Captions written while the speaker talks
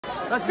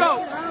Let's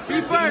go. Be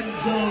first.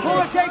 Pull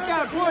a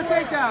takedown. Pull a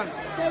takedown.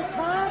 Stay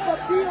calm,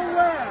 but be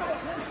aware.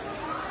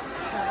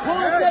 Pull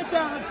a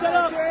takedown. Let's set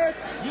up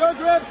your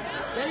grips.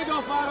 There you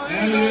go, Fado.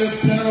 Elliot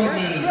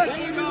Perelman. There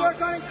you go.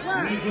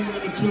 Ring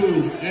number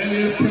 2.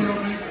 Elliot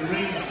Perelman,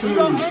 ring 2.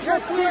 Go, ankle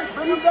sweep.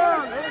 Bring him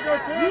down. There you go,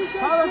 Chris.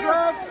 Collar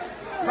drag.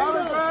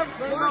 Collar drag.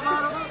 There you go,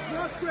 Fado.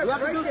 We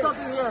have to do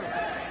something here.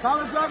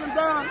 Collar drag him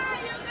down.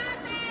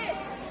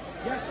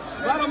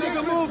 Fado, make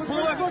a move. Pull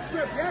it.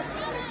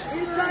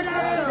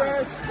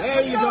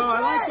 There you go. I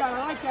like that. I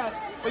like that.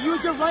 But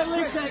use your right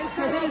leg to hit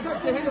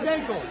his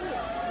ankle.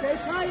 Stay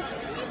tight.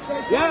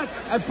 Yes,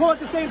 and pull at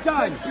the same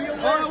time.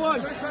 All at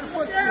once.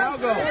 Now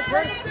go. All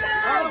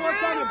at one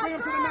time and bring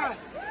him to the mat.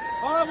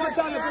 All at one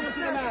time and bring him to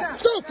the mat.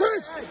 Let's go,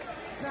 Chris!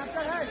 Snap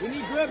that head. We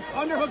need grips.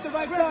 Underhook the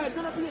right Chris, side. it's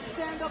going to be a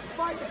stand-up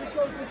fight if it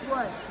goes this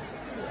way.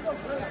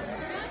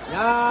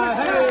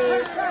 Yeah,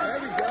 hey. There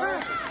we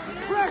go.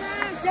 Chris,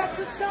 get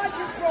to side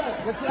control.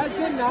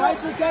 Retention,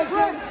 nice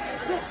retention.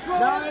 Control.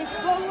 Nice.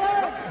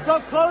 Relax. So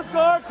close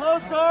guard,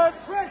 close guard.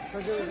 Chris,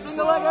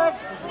 Single leg X.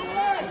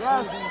 relax.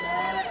 Yes.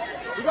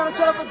 You gotta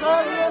set up a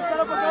guard here, set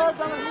up a guard,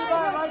 down the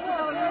Hiba, right to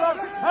down the Hiba.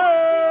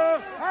 Hey,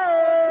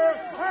 hey,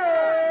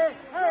 hey,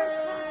 hey.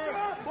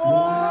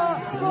 Boah,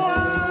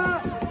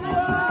 boah,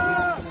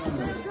 boah.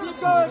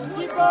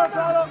 Keep going,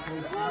 Fado.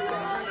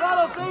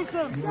 Fado, face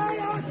him.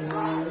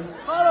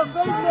 Fado,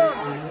 face him.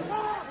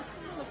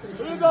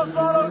 Here you go,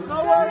 Fado, no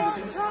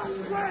worries.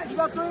 You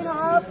got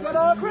 3.5, get up, get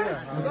up,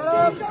 get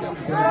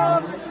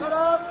up, get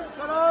up,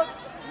 get up.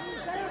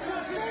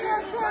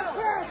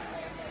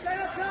 Stay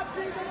on top,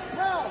 breathe in and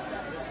pound.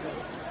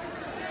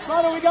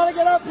 Fado, we gotta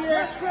get up here.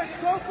 Yes, Chris,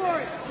 go for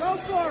it. Go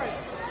for it.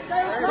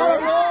 Stay on Fado,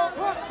 top.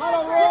 roll.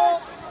 Fado,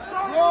 roll.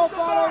 Roll,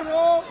 Fado,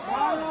 roll.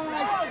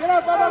 Nice. Get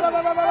up, up.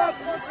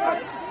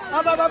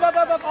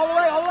 All the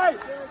way, all the way.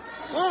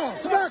 Oh,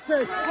 come on,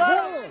 Chris.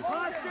 Roll.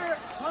 Posture,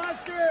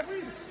 posture.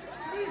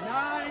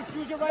 Nice.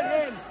 Use your right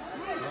hand.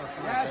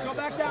 Yes, go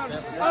back down.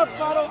 Up,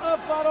 Fado.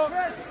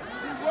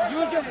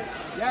 Use your.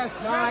 Yes,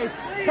 nice.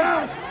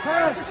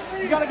 Pass.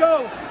 You gotta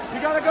go.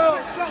 You gotta go.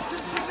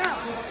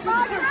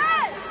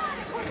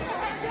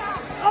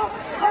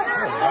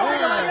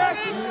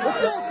 Let's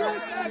go,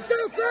 Chris. Let's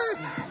go,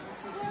 Chris.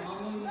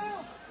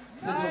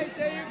 Nice.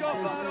 There you go,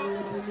 Fado.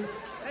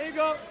 There you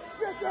go.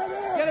 Get that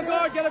in. Get a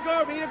guard. Get a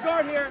guard. We need a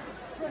guard here.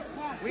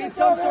 We need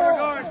some sort of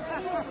guard.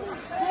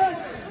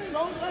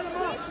 Don't let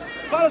him up.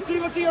 Fado, see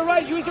what's to your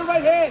right. Use your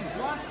right hand.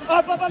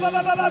 Up.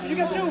 You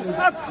get 2.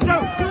 Up,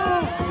 down. 2.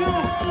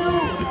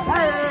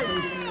 Hey.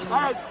 All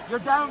right, you're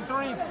down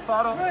 3,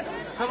 Fado.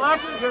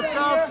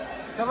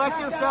 Collect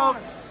yourself.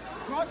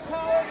 Cross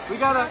collar. We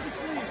gotta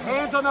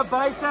hands on the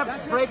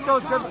biceps. Break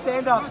those grips.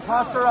 Stand up.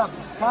 Posture up.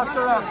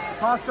 Posture up.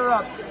 Posture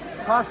up.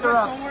 Posture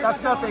up.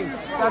 That's nothing.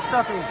 That's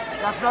nothing.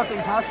 That's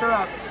nothing. Posture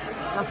up.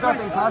 That's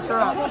nothing. Posture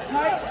up.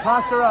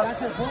 Posture up.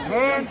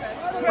 Hands.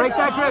 Break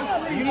that grip.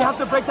 You have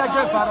to break that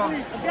grip, Fado.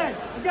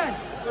 Again.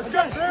 Let's go.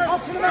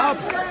 Up to the mat.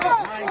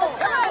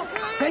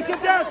 Nice. Take him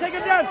down.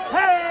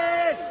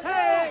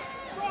 Hey.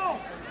 Bro,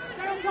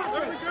 stay on top.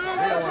 There we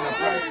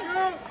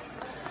go.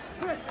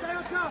 Chris, stay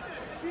on top.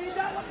 Feed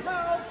that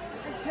lapel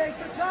and take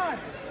your time.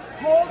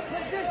 Hold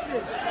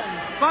position.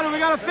 Fado, we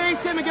gotta face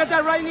him and get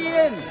that right knee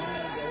in.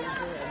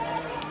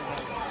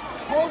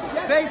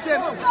 Face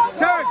him.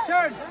 Turn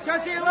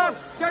to your left.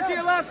 Turn to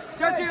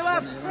your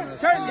left.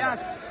 Turn, yes.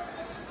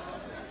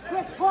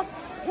 Chris, hook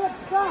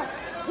back.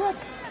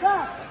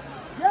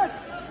 Yes,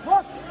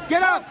 hook.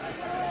 Get up.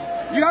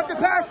 You have to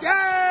pass.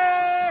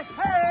 Hey.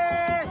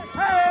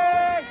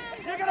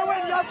 You're gonna win.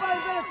 You have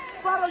 5 minutes.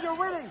 Fado, you're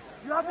winning.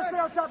 You have to stay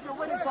on top. You're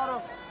winning,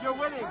 Fado. You're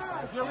winning,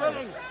 Fado.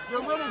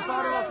 You're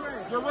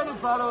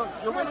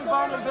winning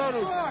by an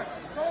advantage.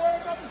 Don't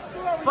worry about the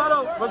score. Fado,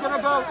 we're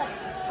gonna go.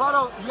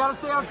 Fado, you gotta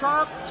stay on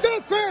top. Let's go,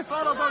 Chris.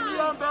 Fado, go knee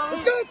on belly.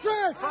 Let's go,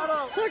 Chris.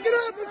 Fado. Take it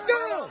up. Let's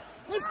go.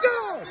 Let's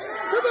go.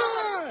 Come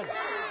on.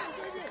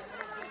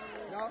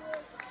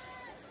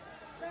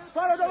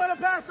 Fado, don't let him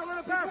pass.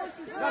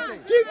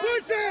 Nothing. Keep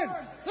pushing.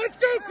 Let's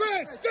go,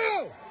 Chris.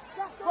 Go.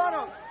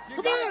 Fado.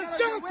 Come on, let's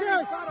go,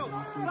 Chris.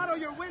 Fado,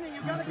 you're winning.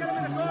 You gotta get him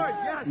in the guard.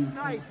 Yes,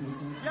 nice.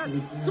 Yes.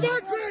 Come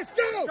on, Chris.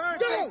 Go. Turn,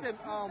 Go. face him.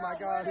 Oh my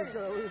God, he's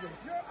gonna lose him.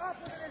 You're up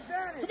with an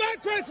advantage. Come on,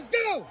 Chris. Let's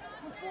go.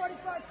 With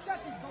 45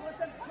 seconds. Don't let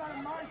them try to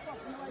mind fuck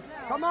you right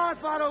now. Come on,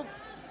 Fado.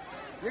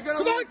 You're gonna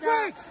Come lose on, now.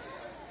 Chris.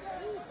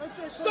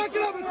 Suck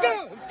it up. Let's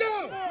go. Let's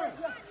go.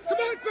 Come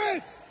on,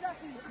 Chris.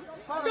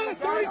 Let's go.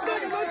 30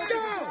 seconds. Let's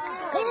go.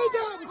 Hold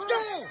on. Let's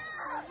go.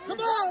 Come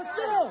on. Let's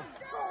go.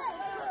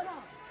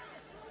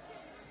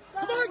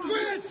 Come on,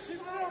 Chris.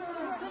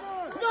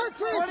 Come on,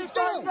 Chris. Let's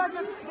go. 45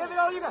 seconds. Give it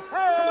all you got. Come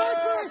on,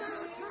 Hey. Chris.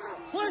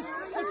 Push.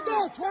 Let's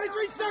go.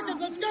 23 seconds.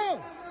 Let's go.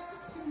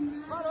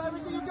 Fado,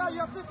 everything you got. You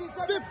have 15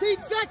 seconds.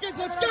 15 seconds.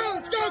 Let's go.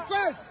 Let's go,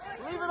 Chris.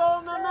 Leave it all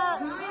in the mat.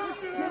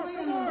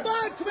 Come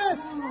on,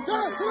 Chris.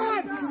 Go. Come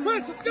on.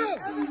 Chris, let's go.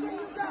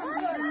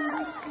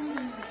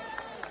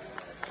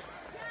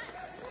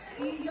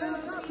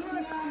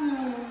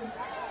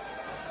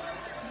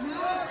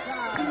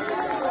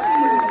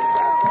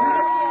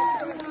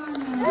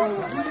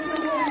 Now,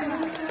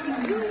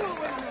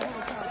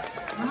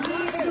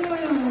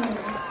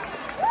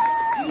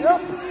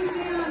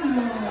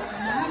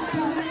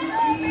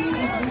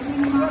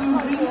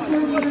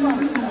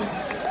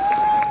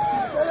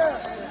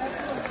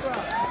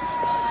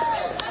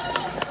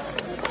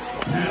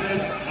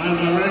 Janet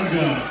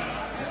Alvarenga.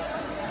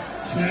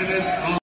 Janet